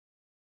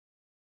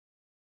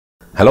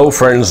Hello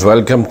friends,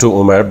 welcome to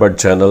Umair Bhatt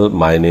channel.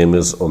 My name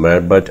is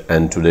Umair Bhatt,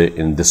 and today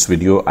in this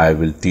video I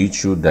will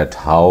teach you that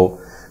how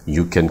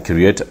you can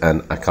create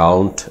an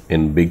account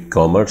in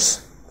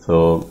BigCommerce.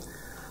 So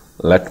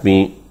let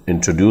me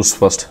introduce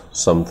first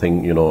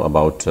something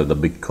about the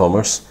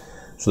BigCommerce.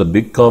 So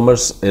the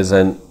BigCommerce is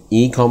an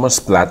e-commerce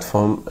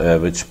platform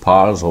which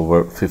powers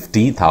over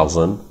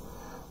 50,000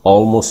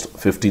 almost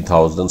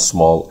 50,000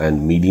 small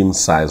and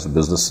medium-sized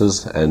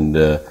businesses,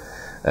 and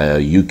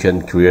you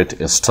can create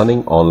a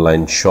stunning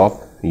online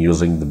shop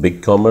using the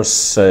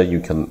BigCommerce. You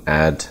can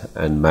add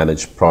and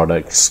manage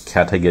products,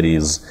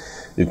 categories,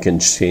 you can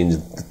change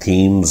the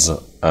themes,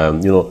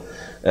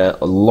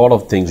 a lot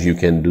of things you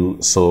can do.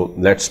 So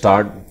let's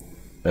start.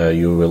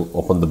 You will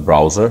open the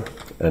browser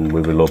and we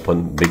will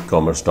open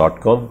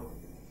BigCommerce.com.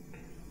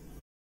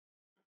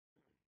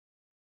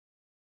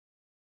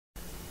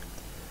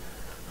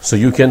 So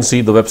you can see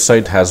the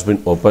website has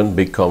been opened,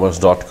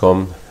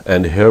 BigCommerce.com,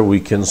 and here we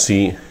can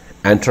see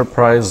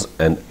Enterprise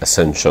and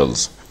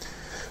Essentials.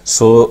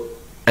 So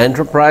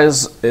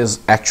Enterprise is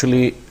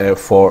actually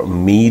for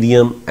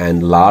medium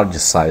and large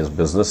size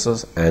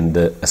businesses, and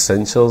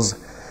Essentials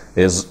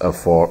is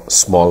for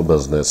small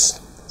business.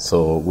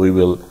 So we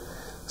will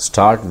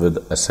start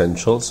with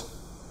Essentials.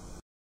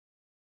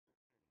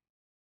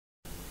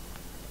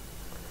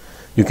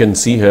 You can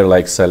see here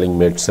like selling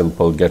made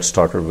simple, get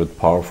started with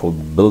powerful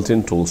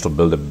built-in tools to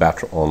build a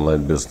better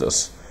online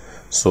business.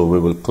 So we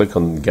will click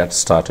on get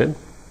started.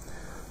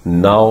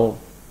 Now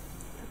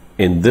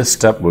in this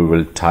step we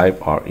will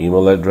type our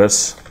email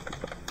address,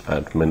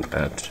 admin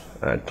at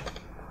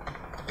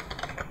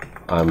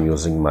I'm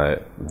using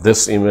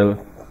this email.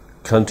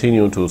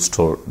 Continue to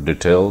store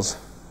details.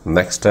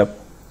 Next step,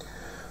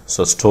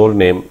 so store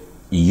name,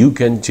 you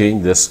can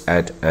change this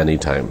at any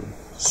time.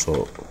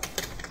 So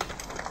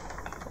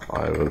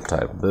I will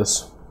type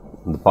this.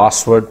 The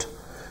password,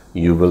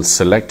 you will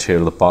select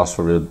here the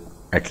password with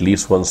at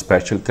least one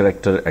special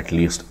character, at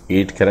least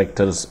 8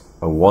 characters,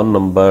 one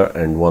number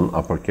and one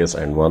uppercase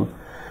and one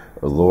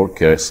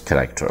lowercase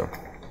character.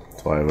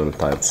 So I will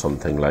type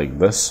something like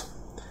this.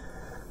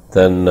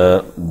 Then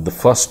the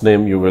first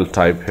name you will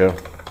type here,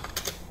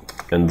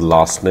 and the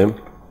last name,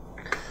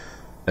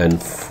 and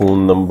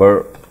phone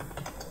number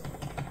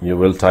you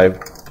will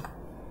type.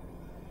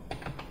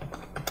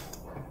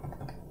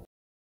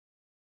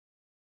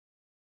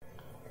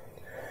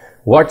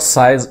 What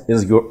size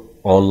is your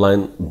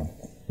online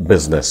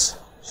business?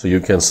 So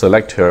you can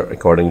select here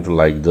according to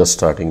like just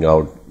starting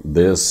out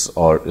this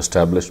or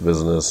established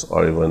business,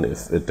 or even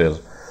if it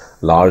is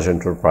large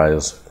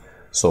enterprise.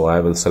 So I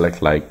will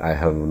select like I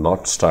have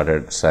not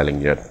started selling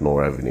yet, no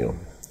revenue.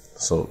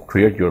 So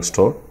create your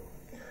store.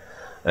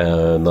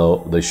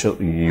 Now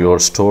your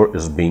store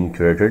is being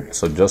created,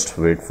 so just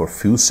wait for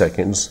few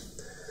seconds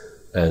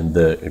and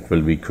it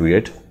will be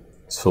created.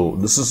 So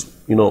this is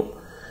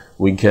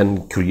we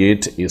can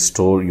create a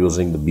store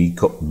using the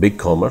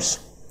BigCommerce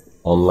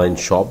online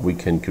shop. We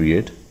can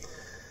create,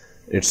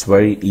 it's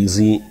very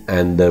easy,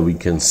 and we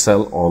can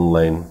sell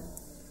online.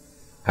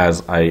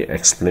 As I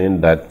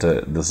explained that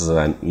this is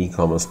an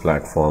e-commerce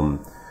platform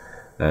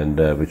and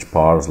which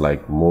powers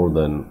like more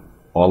than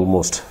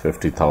almost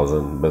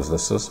 50,000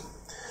 businesses.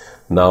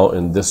 Now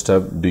in this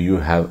step, do you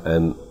have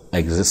an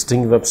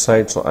existing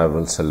website? So I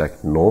will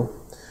select no.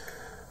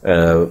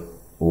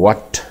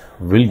 What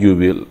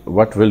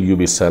will you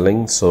be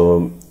selling?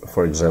 So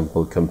for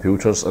example,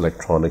 computers,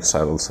 electronics,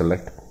 I will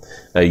select.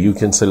 You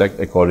can select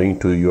according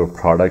to your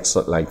products,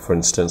 like for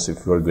instance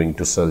if you are going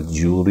to sell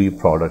jewelry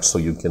products, so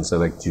you can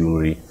select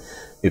jewelry.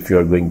 If you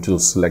are going to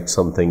select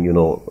something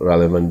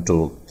relevant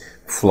to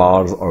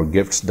flowers or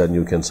gifts, then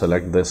you can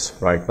select this.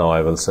 Right now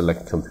I will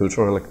select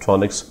computer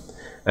electronics.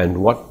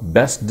 And what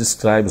best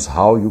describes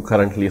how you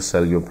currently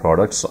sell your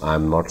products, so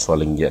I'm not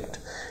selling yet.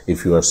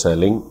 If you are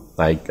selling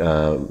like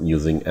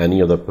using any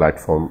other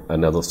platform,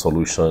 another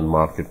solution,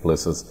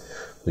 marketplaces,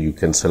 so you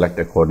can select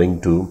according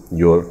to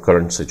your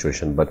current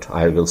situation, but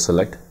I will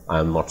select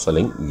I am not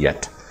selling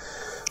yet.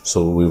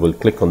 So we will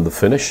click on the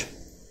finish.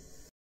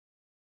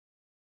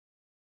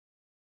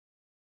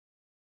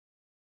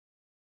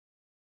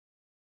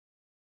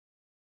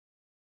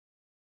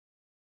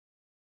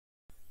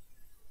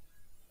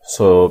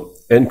 So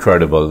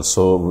incredible.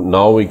 So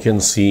now we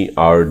can see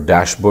our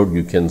dashboard.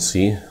 You can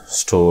see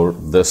store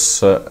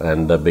this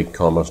and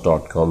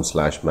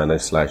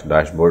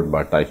BigCommerce.com/manage/dashboard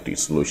by IT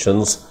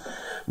Solutions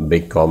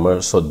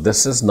BigCommerce. So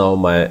this is now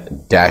my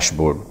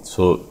dashboard.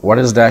 So what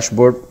is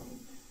dashboard?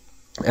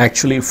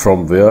 Actually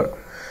from where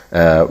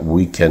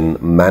we can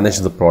manage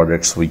the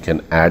products, we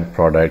can add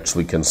products,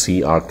 we can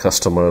see our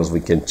customers,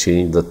 we can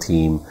change the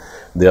theme.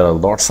 There are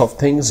lots of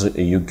things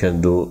you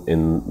can do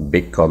in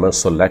BigCommerce.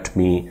 So let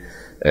me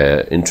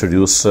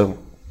introduce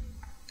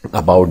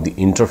about the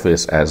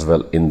interface as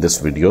well in this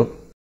video.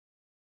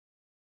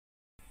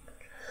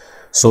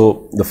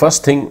 So the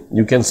first thing,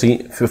 you can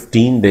see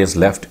 15 days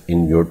left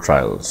in your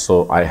trial.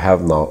 So I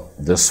have now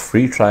this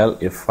free trial.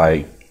 If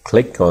I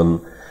click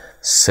on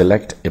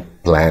select a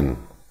plan,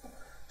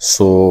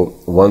 so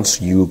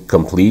once you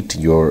complete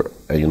your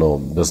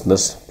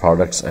business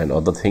products and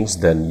other things,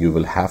 then you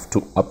will have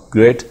to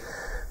upgrade.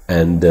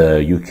 And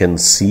you can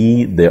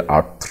see there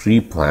are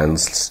 3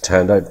 plans: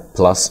 Standard,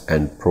 Plus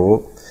and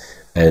Pro.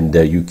 And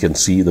you can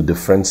see the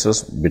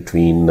differences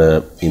between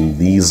in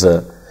these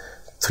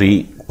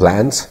 3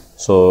 plans.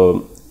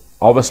 So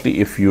obviously,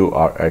 if you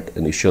are at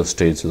initial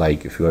stage,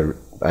 like if you are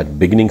at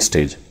beginning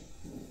stage,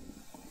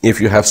 if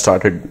you have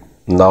started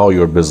now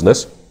your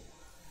business,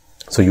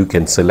 so you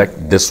can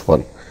select this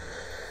one,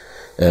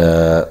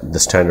 the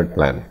standard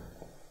plan.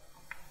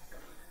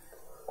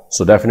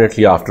 So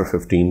definitely after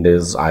 15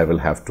 days I will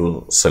have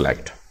to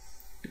select.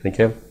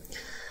 Okay,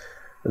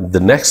 the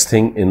next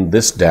thing in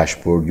this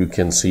dashboard, you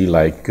can see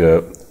like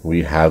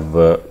we have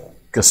a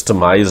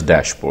customized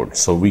dashboard.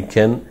 So we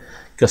can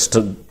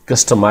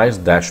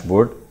customize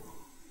dashboard.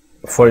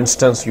 For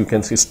instance, you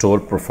can see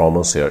store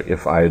performance here.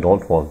 If I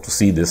don't want to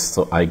see this,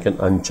 so I can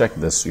uncheck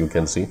this. You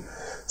can see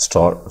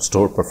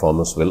store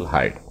performance will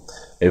hide.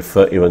 If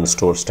even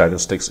store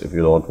statistics, if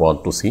you don't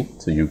want to see,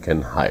 so you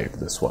can hide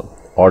this one.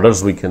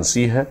 Orders we can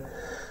see here,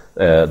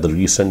 the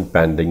recent,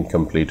 pending,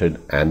 completed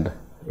and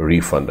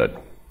refunded.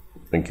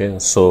 Okay,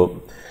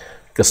 so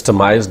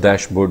customized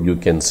dashboard you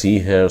can see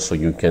here. So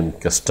you can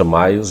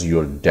customize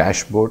your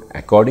dashboard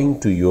according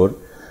to your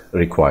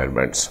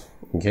requirements.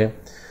 Okay,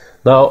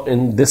 now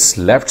in this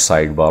left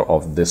sidebar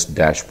of this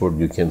dashboard,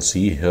 you can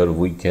see here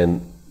we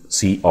can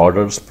see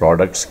orders,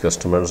 products,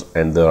 customers,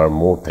 and there are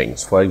more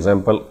things. For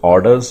example,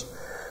 orders.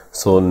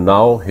 So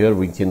now here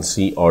we can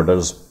see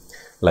orders,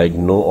 like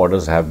no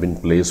orders have been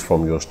placed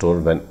from your store.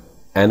 When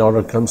an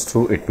order comes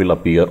through, it will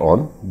appear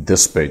on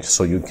this page.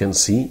 So you can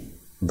see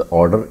the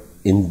order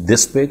in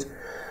this page.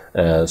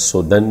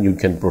 So then you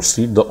can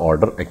proceed the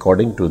order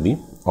according to the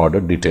order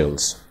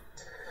details.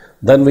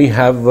 Then we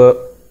have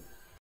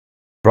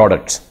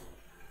products.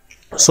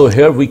 So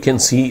here we can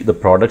see the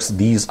products.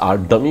 These are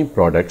dummy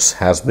products,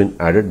 has been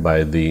added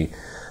by the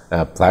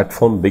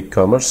platform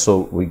BigCommerce.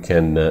 So we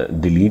can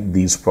delete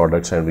these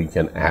products and we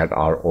can add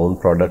our own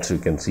products. You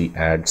can see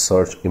add,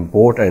 search,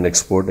 import and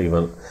export.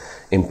 Even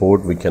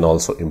import, we can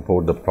also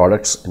import the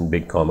products in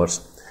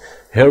BigCommerce.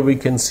 Here we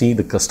can see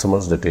the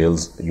customers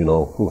details,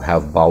 who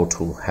have bought,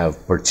 who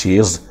have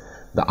purchased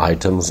the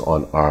items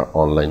on our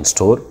online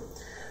store.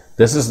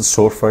 This is the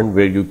storefront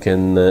where you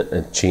can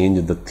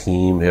change the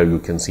theme. Here you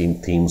can see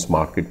themes,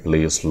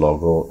 marketplace,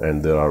 logo,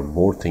 and there are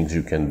more things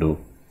you can do.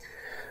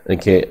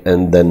 Okay,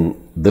 and then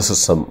this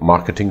is some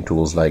marketing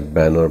tools like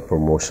banner,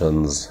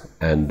 promotions,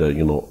 and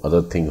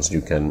other things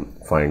you can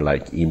find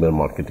like email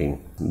marketing.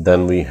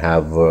 Then we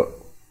have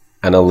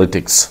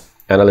analytics.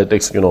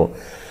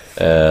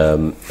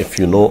 If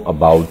you know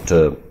about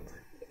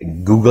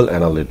Google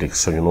Analytics,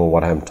 so you know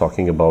what I'm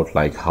talking about,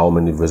 like how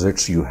many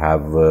visits you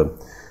have,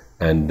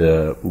 and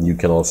you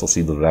can also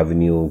see the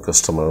revenue,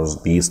 customers,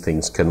 these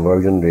things,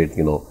 conversion rate,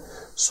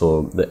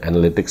 so the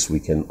analytics we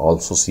can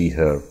also see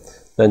here.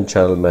 Then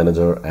channel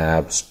manager,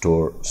 app,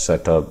 store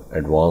setup,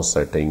 advanced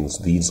settings,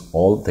 these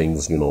all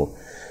things,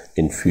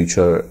 in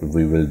future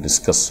we will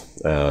discuss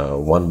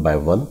one by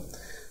one.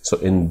 So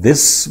in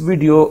this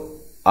video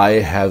I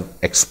have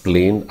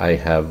explained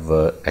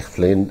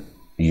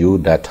you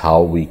that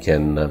how we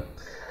can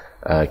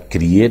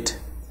create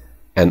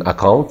an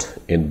account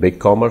in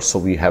BigCommerce. So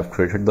we have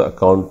created the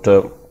account.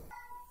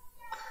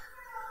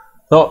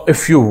 Now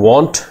if you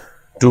want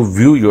to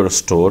view your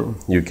store,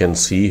 you can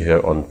see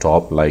here on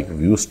top like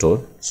view store.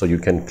 So you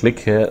can click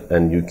here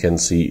and you can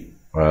see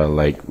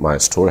like my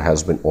store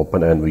has been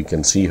opened, and we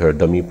can see here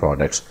dummy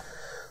products.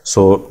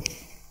 So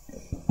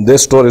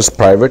this store is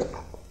private.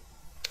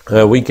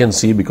 We can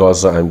see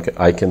because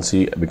I can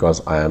see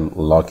because I am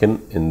logged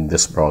in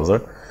this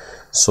browser.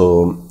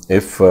 So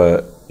if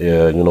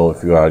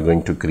if you are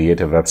going to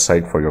create a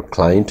website for your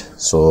client,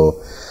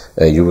 so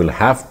you will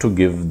have to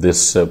give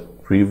this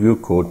preview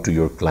code to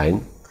your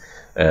client.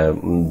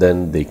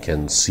 Then they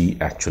can see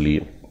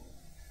actually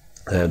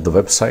the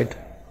website.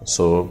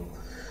 So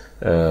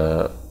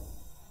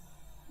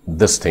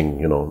this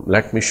thing,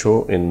 let me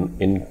show in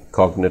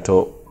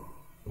incognito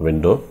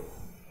window.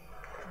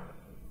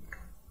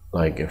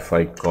 Like if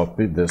I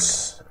copy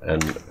this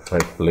and if I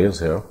place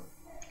here,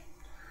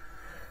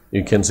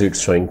 you can see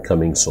it's showing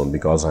coming soon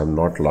because I'm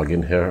not logged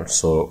in here.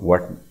 So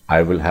what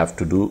I will have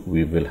to do,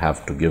 we will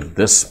have to give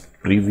this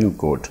preview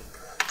code.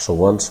 So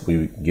once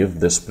we give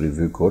this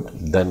preview code,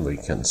 then we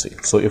can see.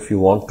 So if you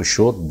want to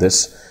show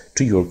this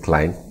to your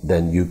client,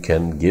 then you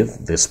can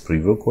give this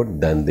preview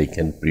code, then they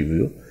can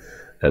preview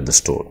the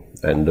store.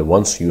 And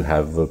once you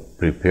have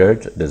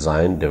prepared,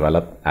 designed,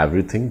 developed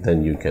everything,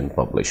 then you can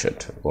publish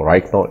it.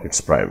 Right now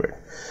it's private,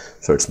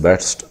 so it's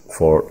best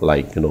for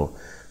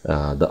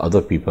the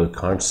other people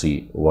can't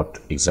see what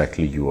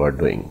exactly you are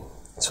doing.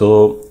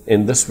 So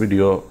in this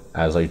video,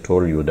 as I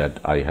told you, that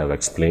I have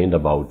explained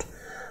about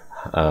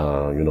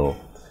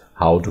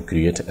how to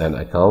create an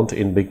account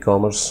in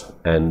BigCommerce,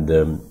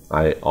 and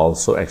I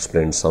also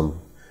explained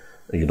some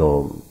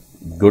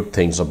good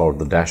things about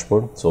the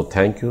dashboard. So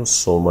thank you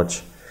so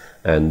much,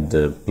 and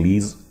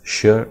please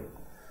share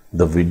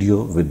the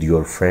video with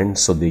your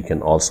friends so they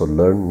can also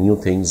learn new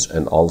things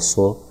and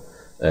also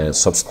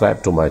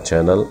subscribe to my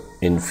channel.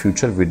 In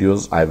future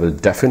videos I will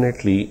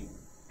definitely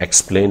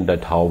explain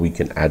that how we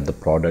can add the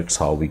products,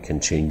 how we can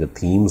change the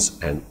themes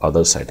and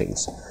other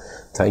settings.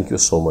 Thank you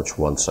so much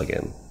once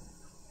again.